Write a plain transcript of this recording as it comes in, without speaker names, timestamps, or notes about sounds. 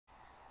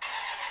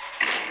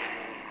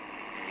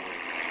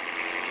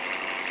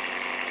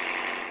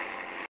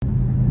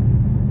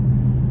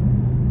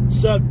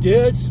What's up,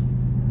 dudes?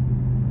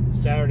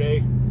 Saturday,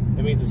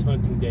 that means it's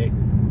hunting day,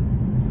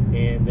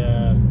 and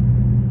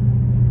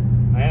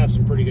I have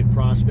some pretty good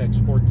prospects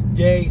for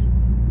today.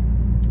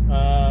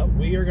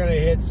 We are gonna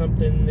hit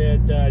something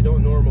that I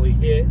don't normally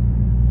hit.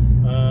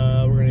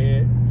 We're gonna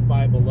hit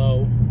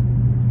 5BeLOW,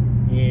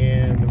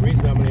 and the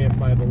reason I'm gonna hit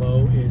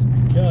 5BeLOW is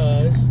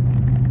because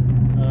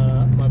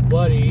my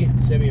buddy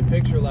sent me a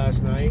picture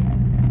last night.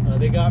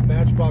 They got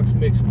Matchbox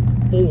Mix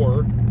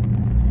 4.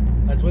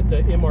 That's with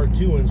the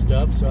MR2 and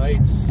stuff, so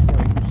it's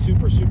like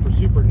super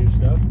new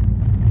stuff.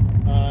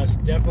 It's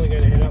definitely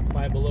going to hit up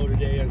 5BeLOW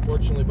today.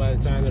 Unfortunately, by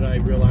the time that I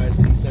realized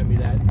that he sent me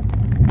that,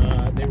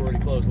 they were already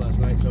closed last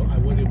night, so I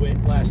would have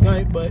went last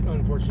night, but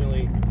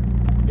unfortunately,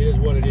 it is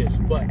what it is.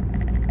 But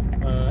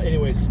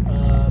anyways,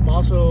 I'm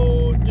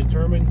also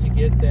determined to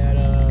get that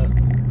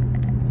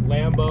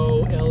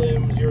Lambo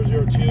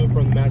LM002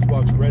 from the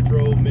Matchbox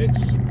Retro Mix.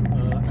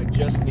 I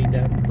just need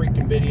that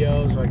freaking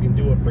video so I can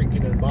do a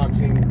freaking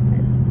unboxing.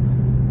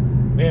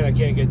 Man, I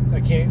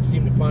can't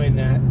seem to find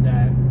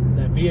that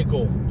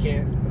vehicle.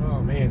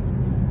 Oh man.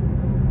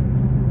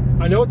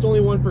 I know it's only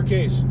one per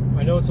case.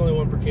 But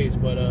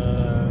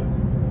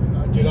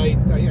dude,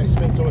 I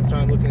spent so much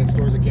time looking at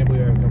stores, I can't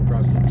believe I haven't come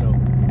across it. So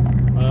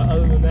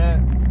other than that,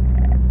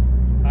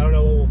 I don't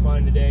know what we'll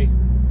find today.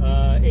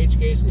 H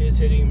case is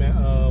hitting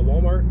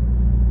Walmart,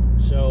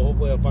 so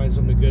hopefully I'll find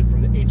something good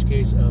from the H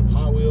case of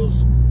Hot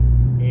Wheels.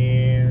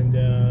 And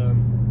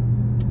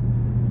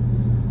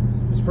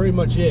that's pretty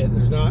much it.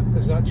 There's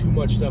not too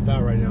much stuff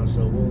out right now,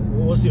 so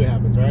we'll see what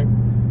happens. All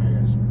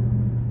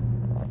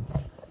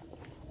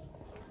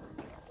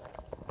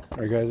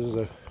right, guys. This is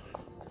a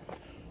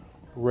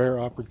rare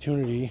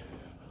opportunity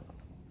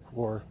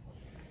for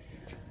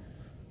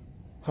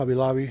Hobby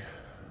Lobby. I'm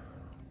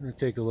gonna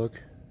take a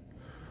look.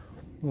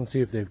 Let's see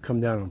if they've come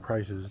down on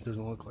prices. It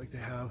doesn't look like they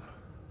have.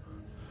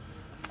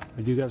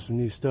 I do got some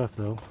new stuff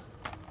though.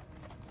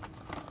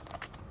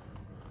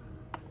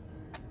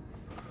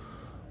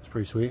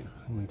 Pretty sweet.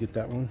 I'm gonna get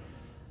that one.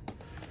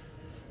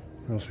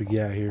 What else we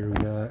got here? We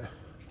got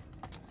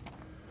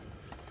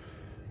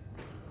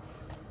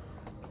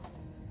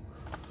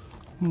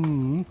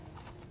looks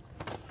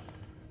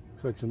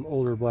like some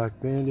older Black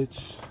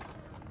Bandits.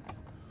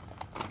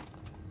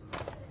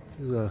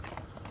 I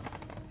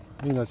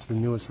think that's the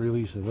newest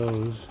release of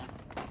those.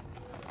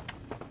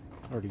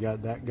 Already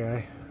got that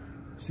guy.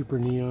 Super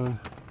Neon.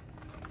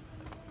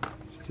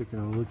 Just taking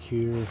a look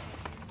here.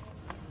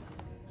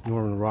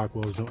 Norman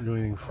Rockwells don't do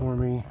anything for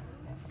me.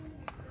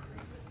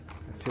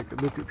 Let's take a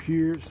look up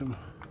here. Some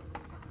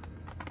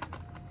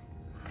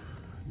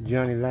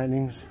Johnny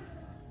Lightnings.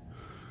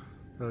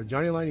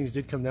 Johnny Lightnings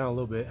did come down a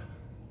little bit.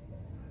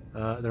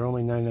 They're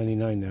only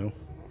 $9.99 now,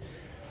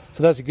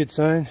 so that's a good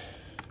sign.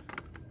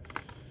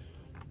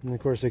 And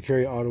of course, they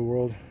carry Auto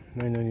World,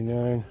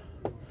 $9.99.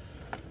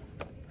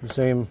 The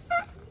same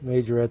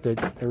majorette that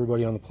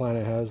everybody on the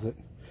planet has that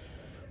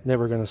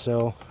never going to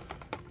sell.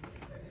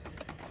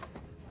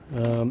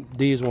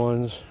 These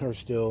ones are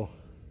still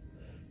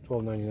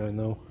 $12.99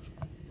 though.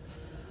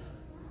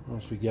 What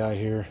else we got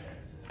here?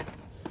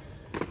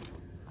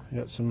 We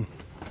got some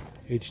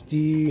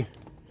HD,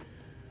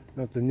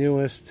 not the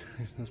newest.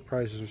 Those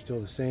prices are still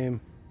the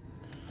same.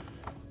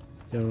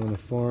 Down on the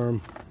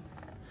farm,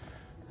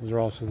 those are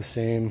also the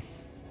same.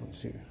 Let's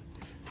see,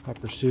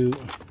 Hot Pursuit.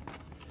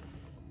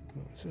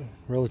 It's a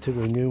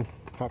relatively new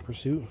Hot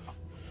Pursuit.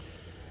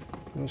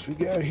 What else we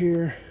got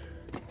here?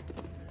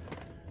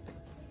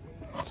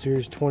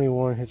 Series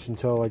 21 hitch and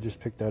tow. I just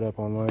picked that up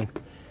online.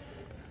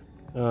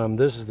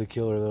 This is the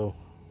killer though.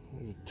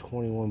 These are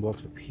 21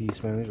 bucks a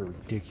piece, man. These are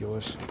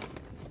ridiculous.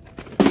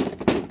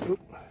 Oop.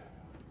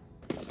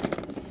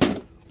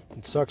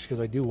 It sucks because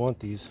I do want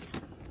these,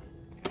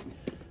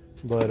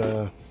 but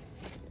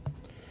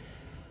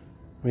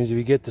means if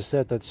you get the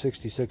set, that's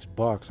 66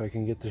 bucks. I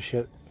can get the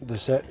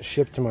set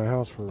shipped to my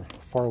house for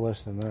far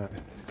less than that.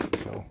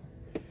 So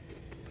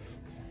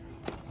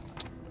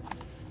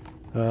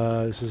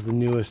this is the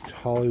newest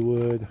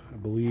Hollywood, I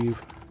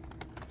believe.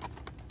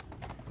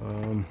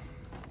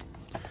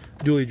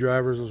 Dually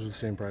drivers, those are the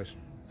same price.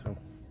 So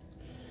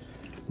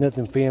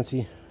nothing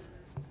fancy.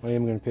 I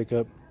am going to pick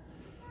up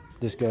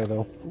this guy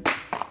though.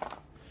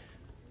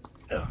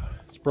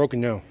 It's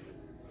broken now.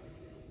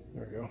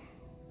 There we go.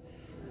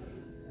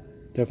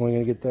 Definitely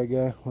going to get that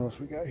guy. What else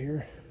we got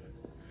here?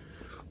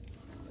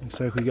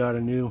 Looks like we got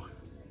a new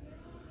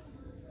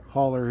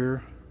hauler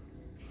here.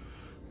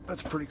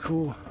 That's pretty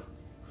cool.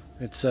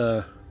 It's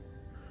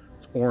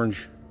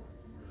orange.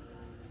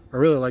 I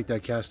really like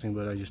that casting,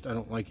 but I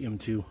don't like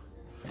M2.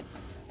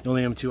 The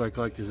only M2 I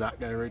collect is that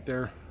guy right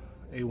there,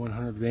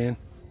 A100 van.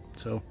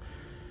 So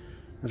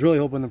I was really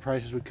hoping the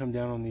prices would come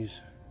down on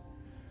these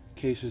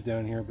cases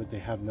down here, but they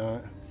have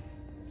not,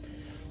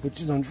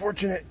 which is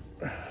unfortunate.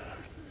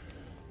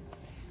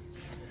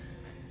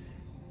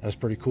 That's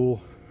pretty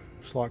cool.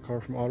 Slot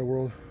car from Auto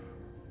World.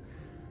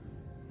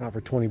 Not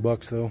for 20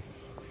 bucks though.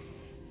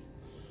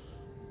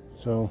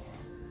 So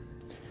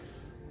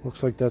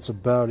looks like that's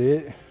about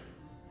it.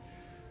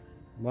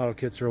 Model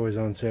kits are always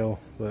on sale,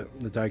 but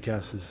the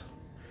diecast is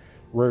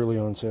rarely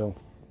on sale.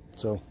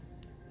 So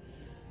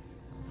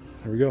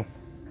there we go.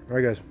 All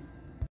right, guys.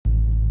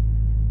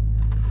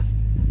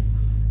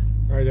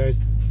 All right, guys.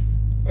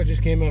 I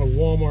just came out of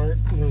Walmart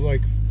and there's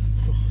like,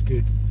 oh,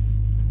 dude,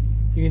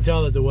 you can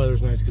tell that the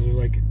weather's nice because there's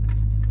like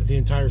the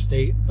entire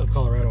state of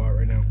Colorado out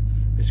right now.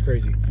 It's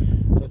crazy.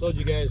 So I told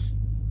you guys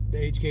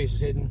the H case is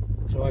hidden.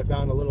 So I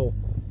found a little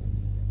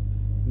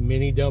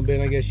mini dump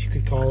bin, I guess you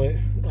could call it.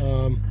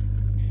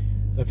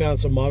 I found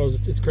some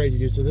models. It's crazy,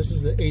 dude. So this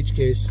is the H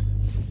case.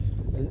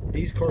 And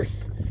these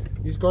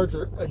cards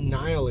are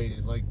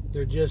annihilated. Like,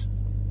 they're just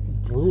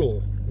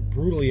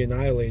brutally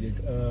annihilated.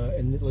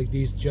 And like,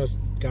 these just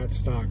got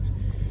stocked.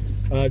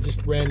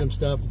 Just random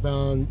stuff. I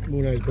found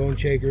Moon Eye's Bone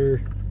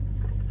Shaker,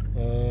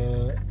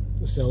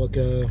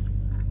 Celica.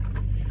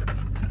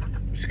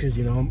 Just because,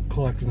 you know, I'm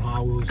collecting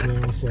Hot Wheels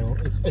now, so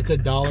it's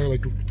 $1.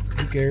 Like,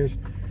 who cares?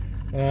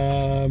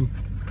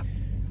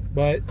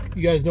 But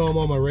you guys know I'm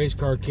on my race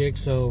car kick,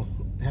 so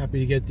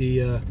happy to get the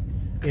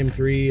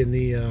M3 and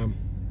the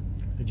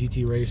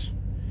GT Race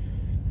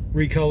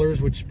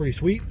recolors, which is pretty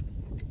sweet.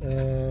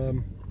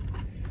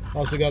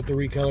 Also got the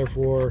recolor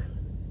for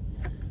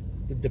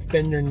the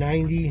Defender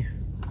 90.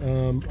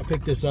 I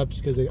picked this up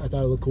just because I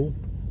thought it looked cool.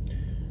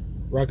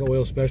 Rocket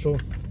Oil Special.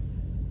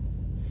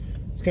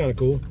 It's kind of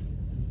cool.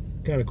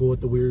 Kind of cool with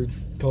the weird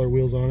color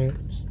wheels on it.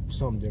 It's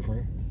something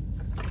different.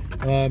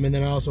 And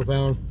then I also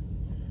found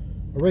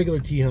a regular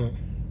T-Hunt.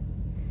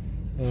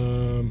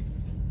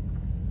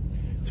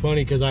 It's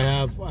funny because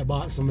I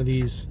bought some of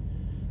these,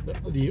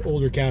 the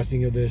older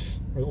casting of this,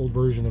 or the old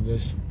version of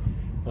this,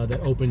 that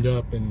opened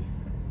up, and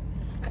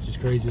it's just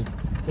crazy.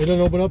 It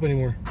doesn't open up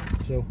anymore.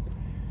 So,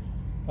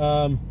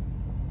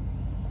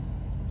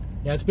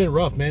 yeah, it's been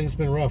rough, man. It's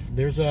been rough.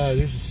 There's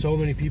just so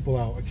many people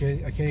out. I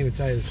can't even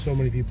tell you. There's so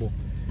many people.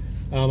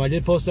 I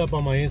did post up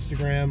on my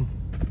Instagram.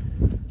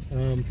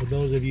 For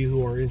those of you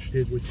who are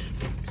interested, which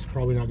is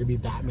probably not going to be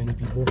that many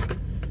people,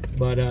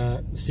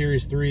 but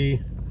Series 3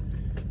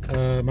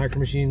 Micro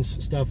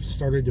Machines stuff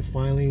started to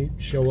finally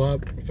show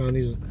up. I found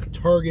these at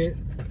Target.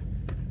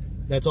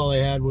 That's all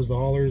they had was the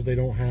haulers. They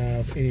don't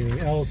have anything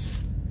else,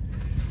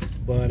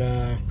 but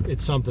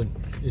it's something.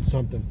 It's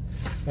something.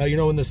 You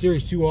know, when the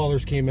Series 2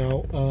 haulers came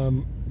out,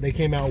 they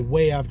came out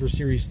way after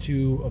Series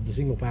 2 of the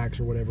single packs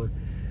or whatever.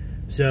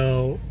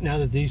 So now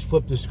that these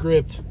flipped the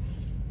script,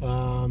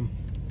 I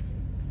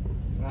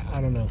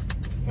don't know.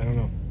 I don't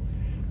know.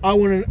 I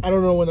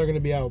don't know when they're going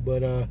to be out,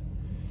 but we're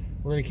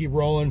going to keep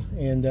rolling.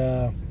 And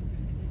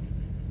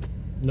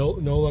no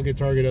luck at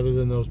Target other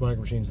than those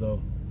Micro Machines,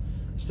 though.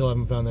 Still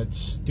haven't found that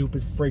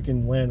stupid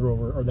freaking Land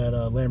Rover or that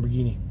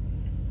Lamborghini.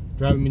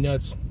 Driving me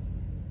nuts.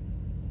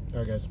 All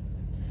right, guys.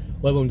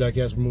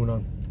 LevelMDiecast, we're moving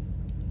on.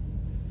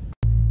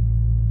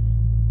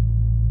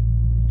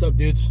 What's up,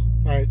 dudes?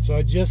 All right, so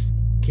I just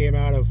came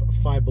out of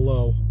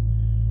 5BeLOW,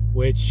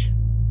 which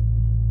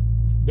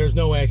there's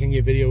no way I can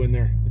get video in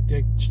there.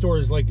 The store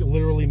is like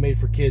literally made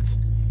for kids,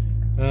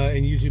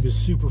 and YouTube is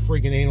super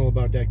freaking anal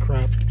about that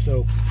crap.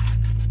 So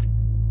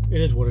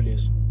it is what it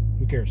is.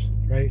 Who cares,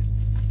 right?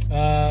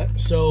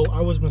 So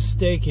I was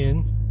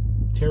mistaken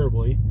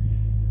terribly.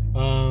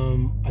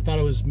 I thought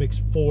it was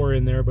mix 4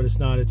 in there, but it's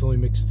not. It's only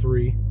mix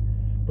 3,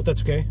 but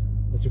that's okay.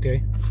 That's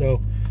okay.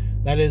 So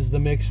that is the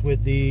mix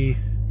with the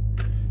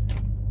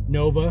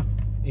Nova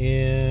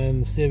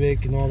and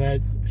Civic and all that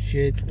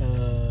shit.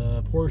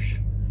 Porsche.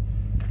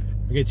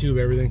 I get 2 of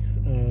everything.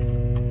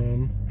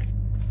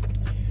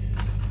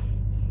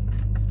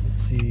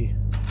 Let's see.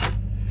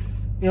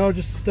 You know,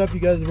 just stuff you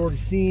guys have already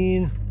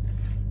seen.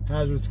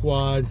 Hazard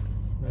Squad.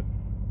 That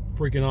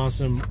freaking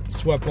awesome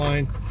swept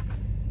line.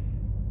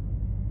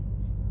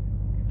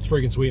 It's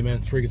freaking sweet, man.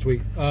 It's freaking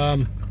sweet.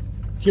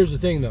 Here's the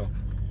thing, though.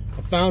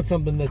 I found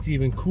something that's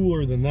even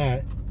cooler than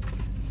that.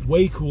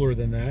 Way cooler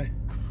than that.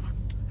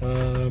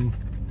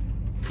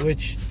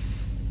 Which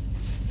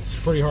it's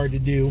pretty hard to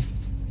do.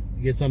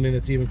 Get something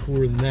that's even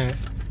cooler than that.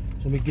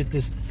 So let me get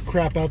this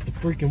crap out the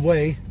freaking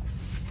way.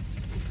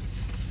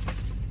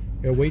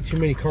 Got way too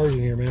many cars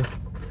in here, man.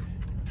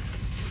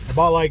 I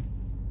bought like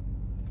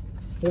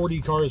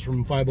 40 cars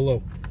from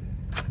 5BeLOW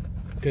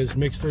because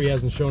Mix 3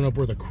 hasn't shown up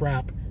worth a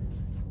crap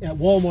at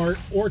Walmart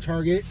or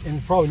Target,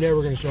 and probably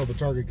never going to show up at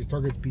Target because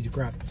Target's a piece of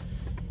crap.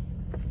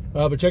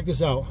 But check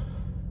this out.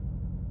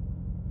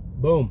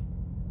 Boom.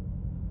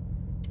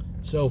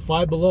 So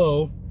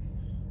 5BeLOW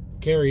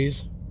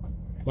carries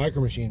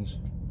Micro Machines.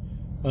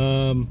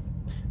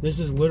 This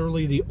is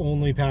literally the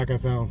only pack I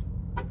found.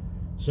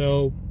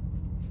 So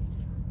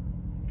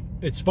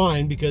it's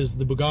fine because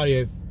the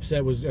Bugatti I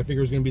figured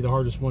was going to be the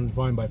hardest one to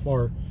find by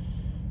far.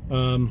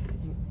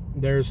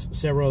 There's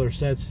several other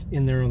sets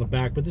in there on the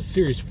back, but this is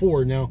Series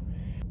 4 now.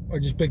 I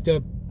just picked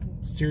up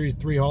Series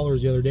 3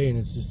 haulers the other day, and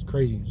it's just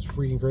crazy. It's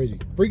freaking crazy.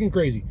 Freaking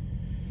crazy.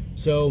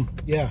 So,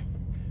 yeah.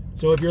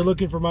 So if you're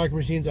looking for Micro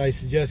Machines, I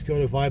suggest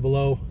go to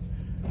 5BeLOW.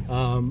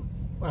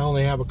 I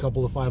only have a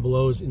couple of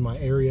 5BeLOWs in my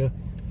area.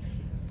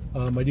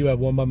 I do have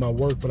one by my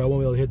work, but I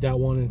won't be able to hit that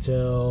one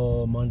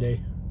until Monday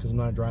because I'm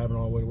not driving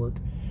all the way to work.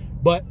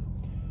 But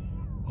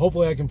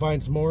hopefully I can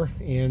find some more,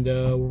 and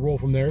we'll roll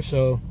from there.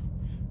 So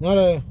not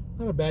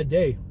a bad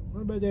day.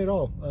 Not a bad day at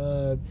all.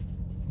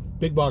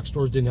 Big box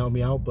stores didn't help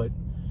me out, but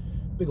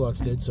Big Lots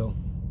did. So,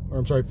 or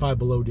I'm sorry,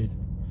 5BeLOW did.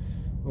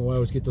 Oh, I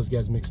always get those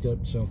guys mixed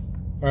up. So, all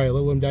right,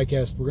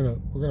 LevelMDiecast. We're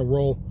gonna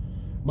roll.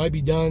 Might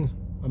be done.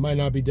 I might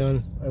not be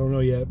done. I don't know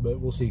yet, but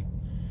we'll see.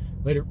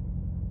 Later.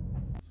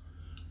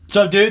 What's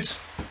up, dudes?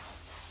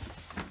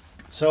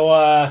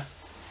 So,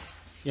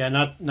 yeah,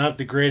 not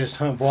the greatest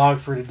hunt vlog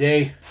for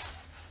today.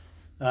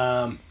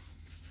 Man,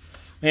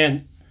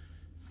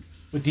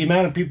 with the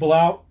amount of people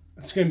out,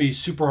 it's going to be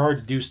super hard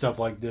to do stuff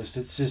like this.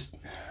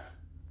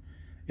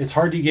 It's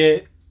hard to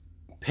get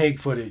peg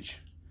footage.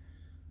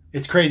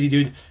 It's crazy,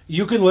 dude.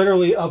 You can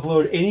literally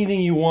upload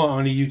anything you want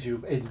onto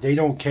YouTube, and they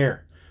don't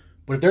care.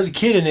 But if there's a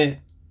kid in it,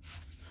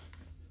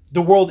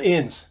 the world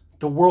ends.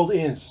 The world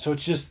ends. So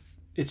it's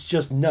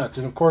just nuts.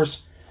 And of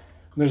course,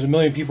 when there's a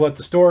million people at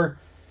the store,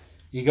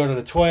 you go to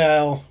the toy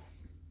aisle,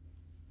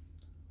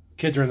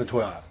 kids are in the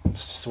toy aisle.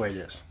 It's just the way it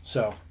is.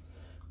 So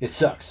it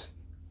sucks.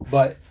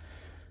 But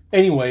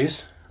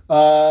anyways,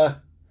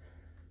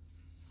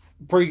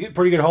 pretty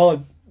good haul at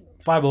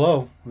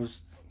 5BeLOW. It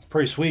was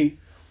pretty sweet.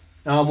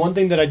 One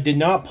thing that I did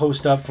not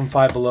post up from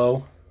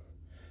 5BeLOW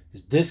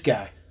is this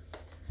guy.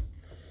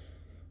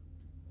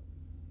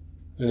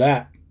 Look at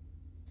that.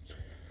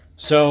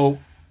 So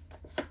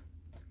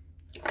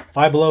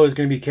 5BeLOW is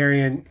going to be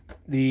carrying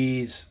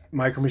these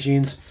Micro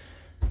Machines.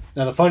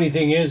 Now the funny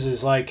thing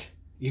is like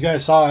you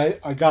guys saw,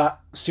 I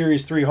got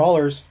Series 3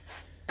 haulers.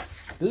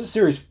 This is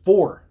Series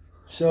 4.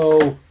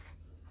 So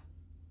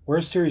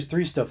where's Series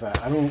 3 stuff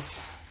at? I don't.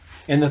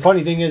 And the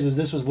funny thing is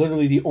this was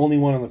literally the only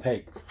one on the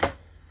peg.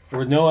 There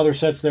were no other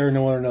sets there,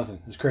 no other nothing.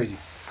 It was crazy,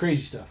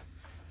 crazy stuff.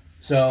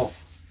 So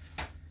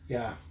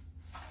yeah.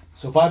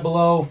 So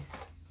 5BeLOW,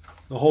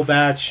 the whole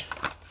batch,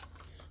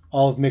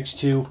 all of Mix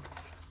 2.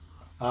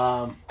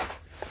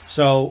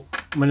 So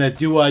I'm gonna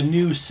do a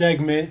new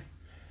segment.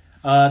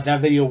 That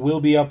video will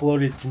be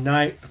uploaded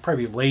tonight,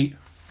 probably late,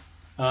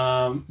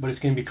 but it's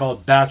gonna be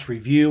called Batch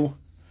Review,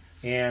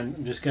 and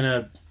I'm just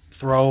gonna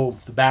throw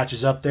the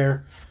batches up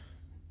there,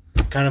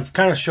 kind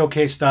of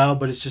showcase style,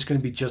 but it's just gonna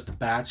be just a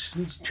batch.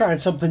 Just trying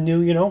something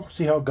new, you know,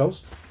 see how it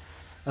goes.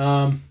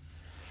 And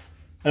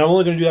I'm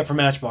only gonna do that for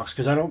Matchbox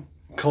because I don't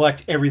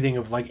collect everything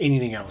of like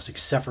anything else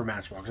except for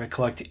Matchbox. I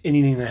collect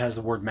anything that has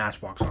the word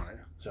Matchbox on it.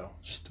 So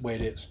it's just the way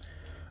it is.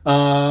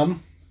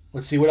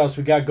 Let's see what else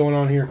we got going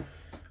on here.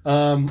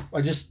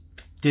 I just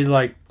did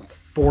like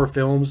 4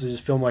 films. I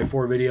just filmed like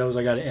 4 videos.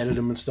 I got to edit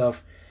them and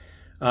stuff.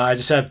 I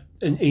just have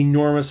an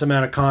enormous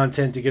amount of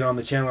content to get on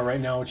the channel right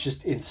now. It's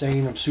just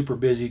insane. I'm super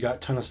busy. Got a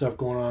ton of stuff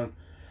going on.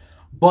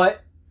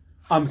 But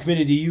I'm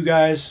committed to you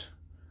guys.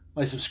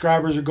 My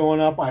subscribers are going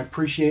up. I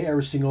appreciate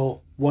every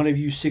single one of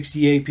you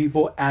 68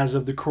 people as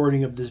of the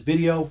recording of this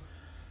video,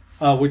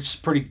 which is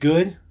pretty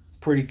good.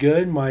 Pretty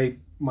good. My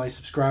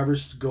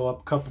subscribers go up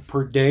a couple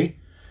per day.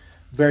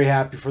 Very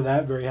happy for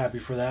that. Very happy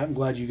for that. I'm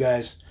glad you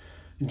guys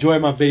enjoy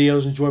my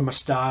videos, enjoy my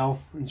style,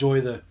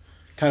 enjoy the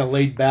kind of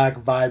laid back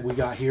vibe we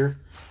got here.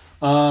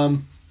 As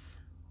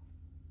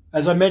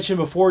I mentioned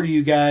before to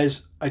you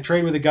guys, I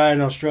trade with a guy in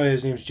Australia.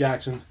 His name's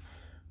Jackson.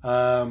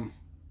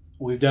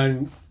 We've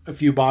done a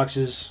few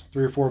boxes,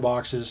 3 or 4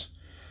 boxes.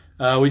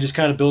 We just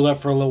kind of build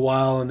up for a little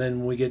while, and then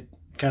when we get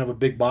kind of a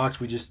big box,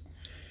 we just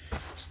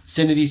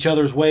send it each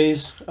other's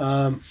ways.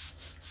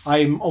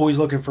 I'm always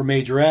looking for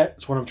majorette.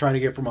 That's what I'm trying to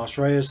get from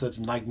Australia. So that's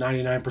like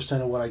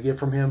 99% of what I get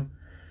from him.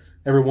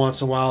 Every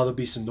once in a while, there'll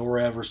be some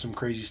Norev or some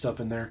crazy stuff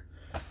in there.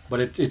 But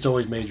it's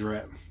always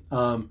majorette.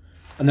 And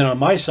then on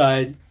my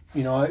side,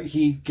 you know,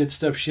 he gets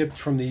stuff shipped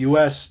from the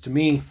U.S. to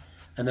me,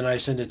 and then I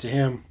send it to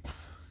him.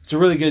 It's a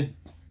really good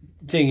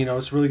thing, you know.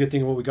 It's a really good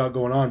thing of what we got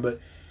going on.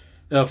 But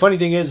the funny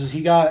thing is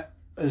he got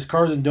his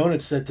Cars and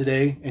Donuts set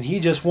today, and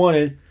he just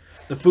wanted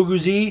the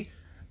Fuguzi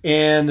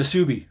and the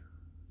Subi.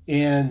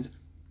 And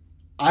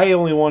I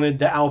only wanted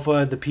the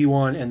Alpha, the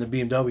P1, and the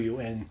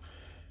BMW, and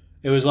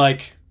it was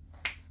like,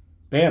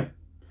 bam.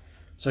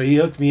 So he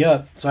hooked me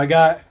up. So I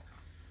got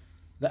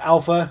the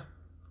Alpha.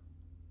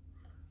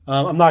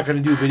 I'm not going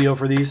to do a video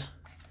for these,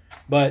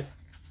 but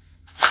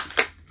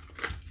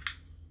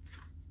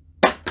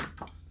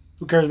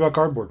who cares about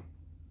cardboard?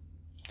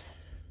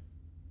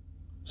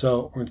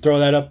 So we're going to throw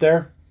that up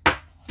there.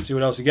 See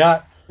what else we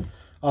got.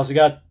 Also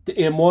got the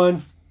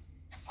M1.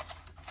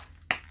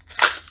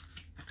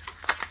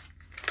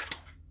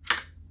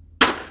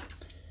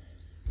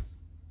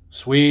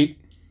 Sweet.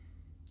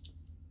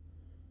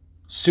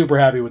 Super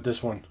happy with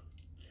this one.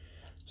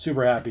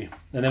 Super happy.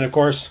 And then, of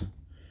course,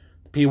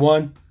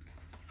 P1.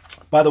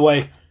 By the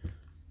way,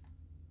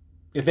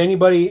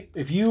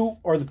 if you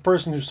are the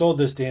person who sold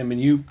this to him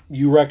and you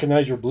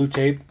recognize your blue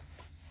tape,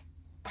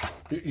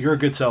 you're a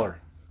good seller.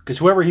 Because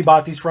whoever he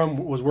bought these from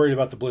was worried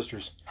about the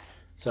blisters.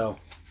 So,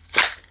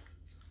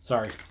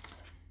 sorry.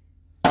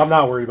 I'm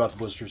not worried about the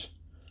blisters.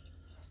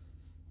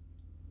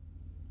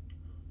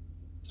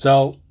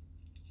 So,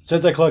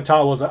 since I collect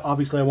Hot Wheels,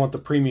 obviously I want the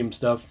premium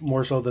stuff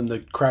more so than the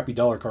crappy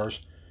dollar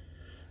cars.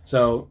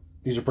 So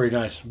these are pretty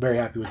nice. I'm very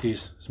happy with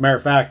these. As a matter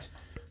of fact,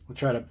 we'll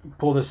try to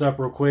pull this up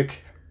real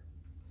quick.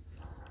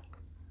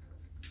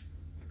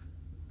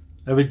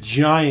 I have a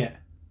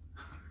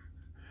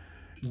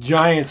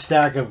giant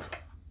stack of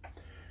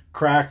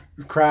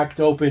cracked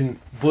open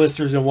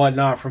blisters and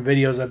whatnot from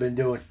videos I've been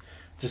doing.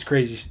 Just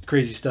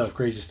crazy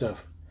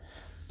stuff.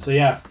 So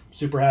yeah,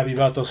 super happy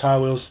about those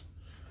Hot Wheels.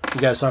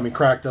 You guys saw me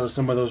crack those.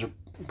 Some of those are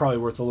probably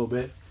worth a little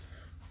bit.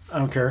 I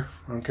don't care.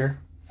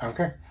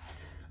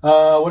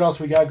 What else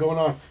we got going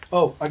on?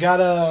 Oh, I got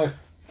a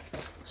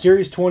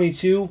Series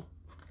 22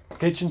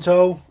 hitch and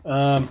tow.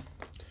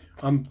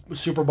 I'm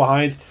super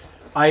behind.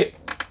 I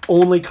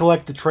only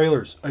collect the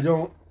trailers. I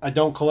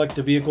don't collect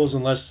the vehicles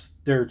unless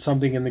there's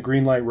something in the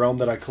green light realm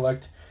that I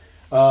collect.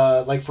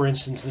 Like for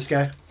instance, this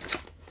guy.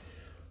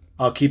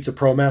 I'll keep the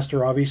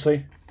ProMaster,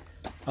 obviously.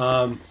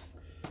 And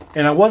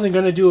I wasn't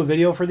going to do a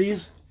video for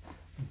these,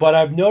 but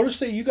I've noticed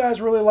that you guys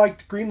really like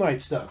the green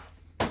light stuff.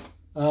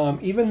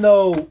 Even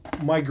though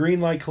my green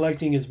light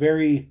collecting is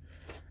very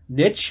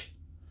niche,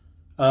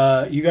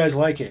 you guys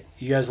like it.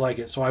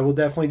 So I will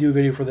definitely do a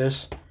video for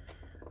this.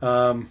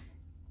 I'm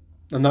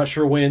not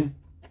sure when.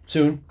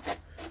 Soon.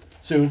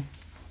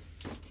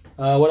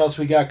 What else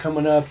we got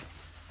coming up?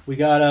 We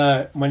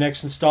got my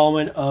next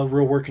installment of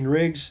Real Working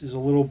Rigs is a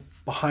little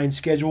behind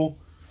schedule,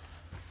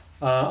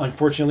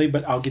 unfortunately,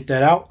 but I'll get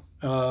that out.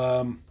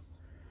 I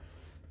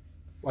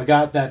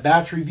got that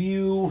batch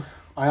review.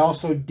 I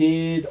also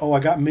did, I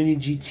got Mini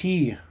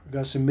GT. I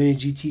got some Mini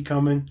GT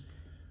coming.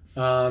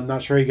 I'm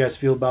not sure how you guys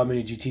feel about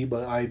Mini GT,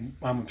 but I'm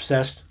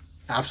obsessed.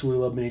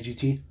 Absolutely love Mini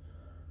GT.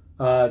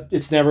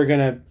 It's never going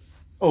to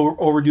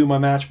overdo my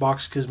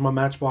Matchbox because my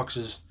Matchbox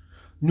is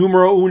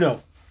numero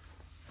uno.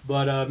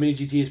 But Mini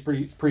GT is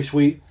pretty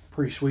sweet.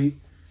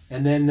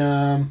 And then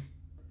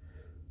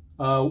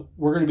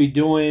we're going to be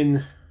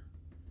doing,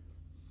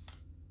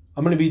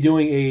 I'm going to be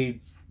doing a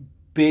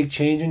big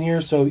change in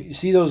here. So you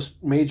see those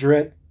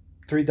Majorette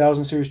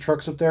 3000 series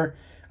trucks up there?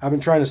 I've been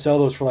trying to sell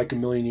those for like a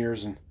million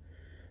years and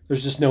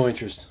there's just no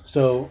interest.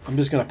 So I'm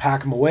just going to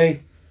pack them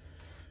away.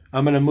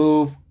 I'm going to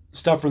move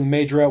stuff from the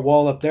Majorette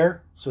wall up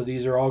there. So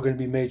these are all going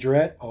to be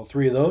Majorette, all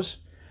three of those.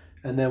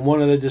 And then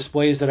one of the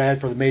displays that I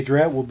had for the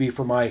Majorette will be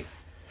for my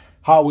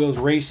Hot Wheels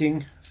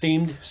racing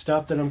themed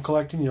stuff that I'm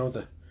collecting. You know,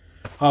 the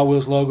Hot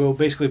Wheels logo,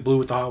 basically blue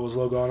with the Hot Wheels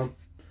logo on them.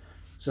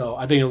 So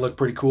I think it'll look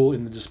pretty cool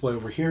in the display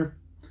over here.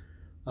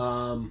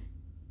 I'm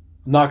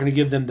not going to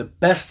give them the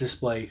best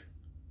display,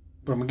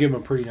 but I'm going to give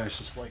them a pretty nice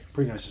display.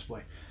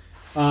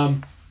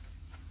 I'm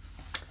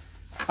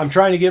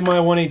trying to get my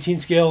 1/18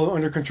 scale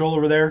under control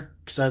over there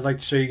because I'd like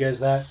to show you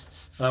guys that.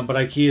 But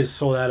IKEA is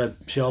sold out of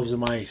shelves in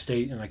my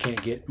state and I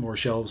can't get more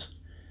shelves.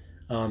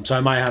 So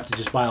I might have to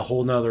just buy a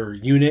whole nother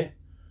unit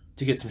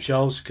to get some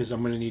shelves because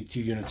I'm going to need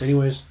 2 units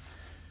anyways.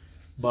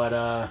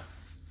 But,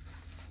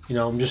 you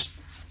know, I'm just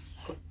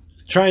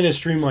trying to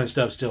streamline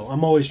stuff still.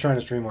 I'm always trying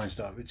to streamline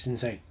stuff. It's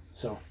insane.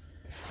 So,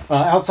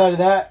 outside of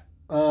that,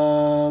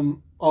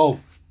 I'm a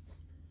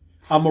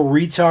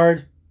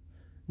retard.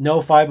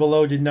 No,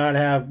 5BeLOW did not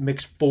have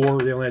mix 4.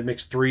 They only had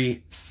mix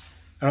 3.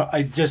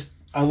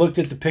 I looked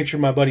at the picture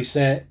my buddy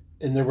sent,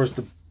 and there was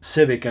the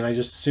Civic, and I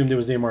just assumed it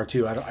was the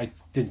MR2. I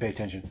didn't pay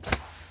attention.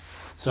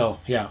 So,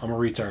 yeah, I'm a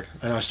retard.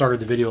 And I started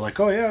the video like,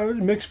 oh, yeah,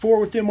 mix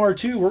 4 with the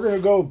MR2. We're going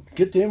to go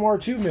get the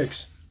MR2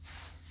 mix.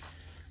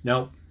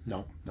 No.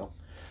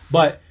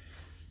 But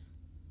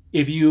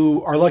if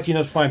you are lucky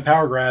enough to find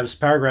Power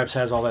Grabs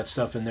has all that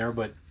stuff in there,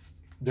 but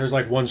there's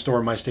like one store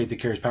in my state that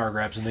carries Power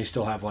Grabs, and they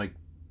still have like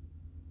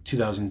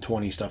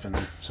 2020 stuff in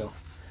there. So,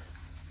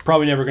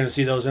 probably never going to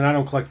see those, and I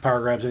don't collect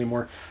Power Grabs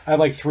anymore. I have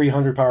like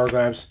 300 Power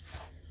Grabs.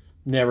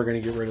 Never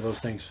going to get rid of those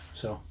things.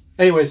 So,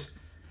 anyways,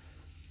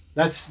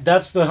 that's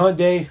the hunt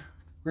day.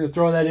 We're going to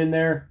throw that in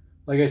there.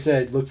 Like I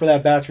said, look for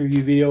that batch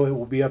review video. It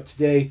will be up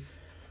today.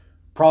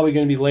 Probably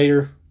going to be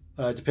later.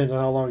 Depends on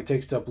how long it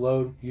takes to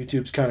upload.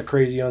 YouTube's kind of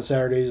crazy on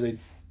Saturdays. They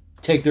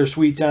take their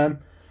sweet time.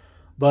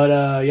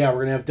 But, yeah,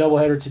 we're going to have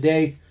doubleheader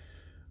today.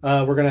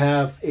 We're going to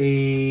have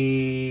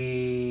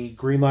a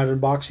green light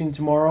unboxing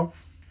tomorrow.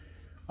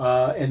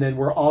 And then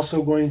we're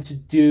also going to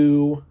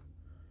do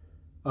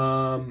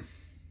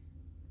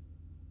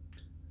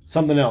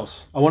something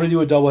else. I want to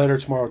do a doubleheader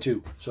tomorrow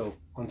too. So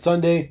on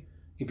Sunday,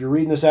 if you're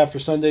reading this after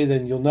Sunday,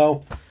 then you'll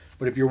know.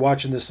 But if you're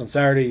watching this on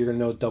Saturday, you're going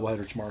to know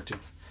doubleheader tomorrow too.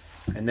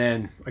 And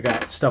then I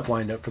got stuff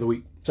lined up for the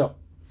week. So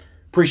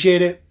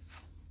appreciate it.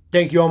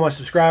 Thank you all my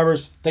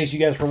subscribers. Thanks you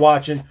guys for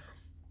watching.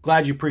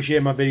 Glad you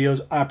appreciate my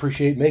videos. I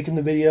appreciate making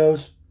the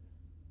videos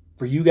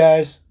for you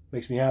guys.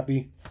 Makes me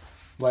happy.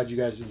 Glad you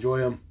guys enjoy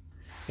them.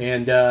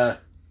 And,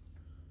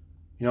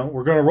 you know,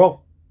 we're going to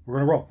roll. We're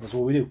going to roll. That's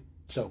what we do.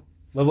 So,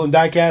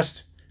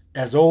 LevelMDiecast,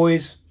 as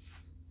always,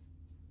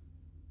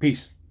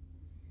 peace.